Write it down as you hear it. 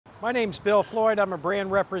My name's Bill Floyd. I'm a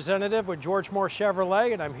brand representative with George Moore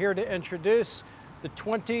Chevrolet, and I'm here to introduce the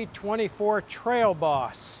 2024 Trail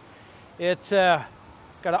Boss. It's got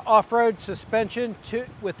an off-road suspension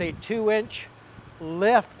with a 2-inch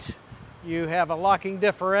lift. You have a locking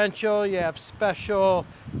differential. You have special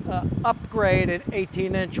upgraded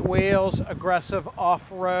 18-inch wheels, aggressive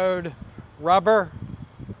off-road rubber.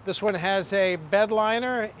 This one has a bed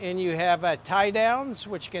liner, and you have tie downs,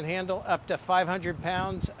 which can handle up to 500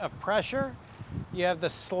 pounds of pressure. You have the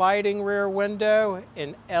sliding rear window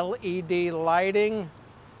and LED lighting.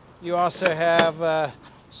 You also have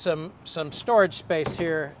some storage space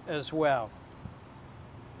here as well.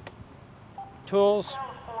 Tools,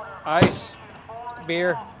 ice,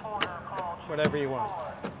 beer, whatever you want.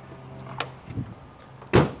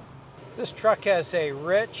 This truck has a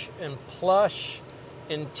rich and plush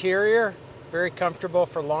interior, very comfortable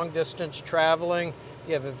for long distance traveling.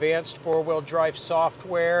 You have advanced four-wheel drive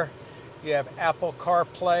software. You have Apple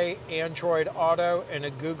CarPlay, Android Auto, and a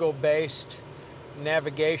Google-based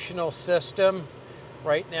navigational system.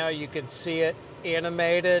 Right now you can see it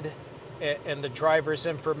animated in the driver's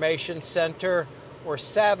information center or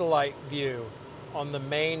satellite view on the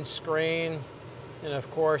main screen. And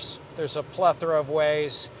of course, there's a plethora of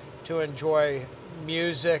ways to enjoy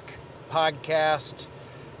music, podcast,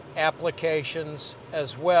 applications,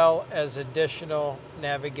 as well as additional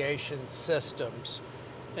navigation systems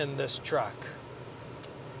in this truck.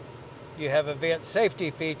 You have advanced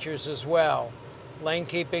safety features as well. Lane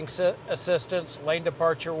keeping assistance, lane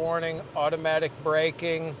departure warning, automatic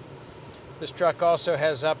braking. This truck also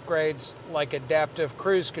has upgrades like adaptive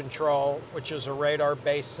cruise control, which is a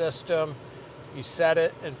radar-based system. You set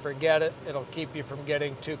it and forget it. It'll keep you from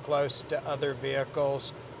getting too close to other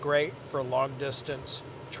vehicles. Great for long distance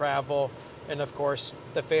travel. And of course,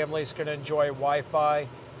 the family's going to enjoy Wi-Fi.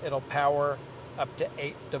 It'll power up to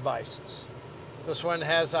 8 devices. This one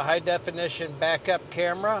has a high definition backup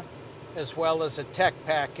camera, as well as a tech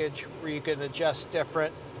package where you can adjust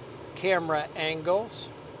different camera angles.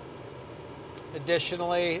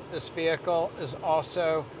 Additionally, this vehicle is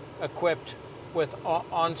also equipped with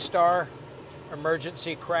OnStar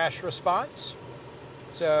emergency crash response.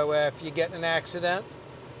 So if you get in an accident,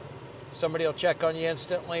 somebody will check on you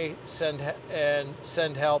instantly, send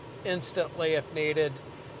help instantly if needed.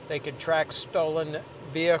 They can track stolen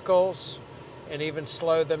vehicles and even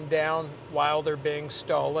slow them down while they're being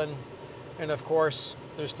stolen. And of course,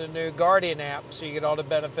 there's the new Guardian app, so you get all the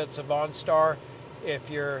benefits of OnStar if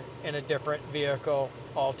you're in a different vehicle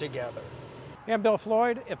altogether. I'm Bill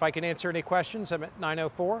Floyd. If I can answer any questions, I'm at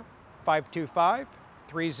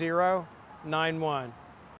 904-525-3091.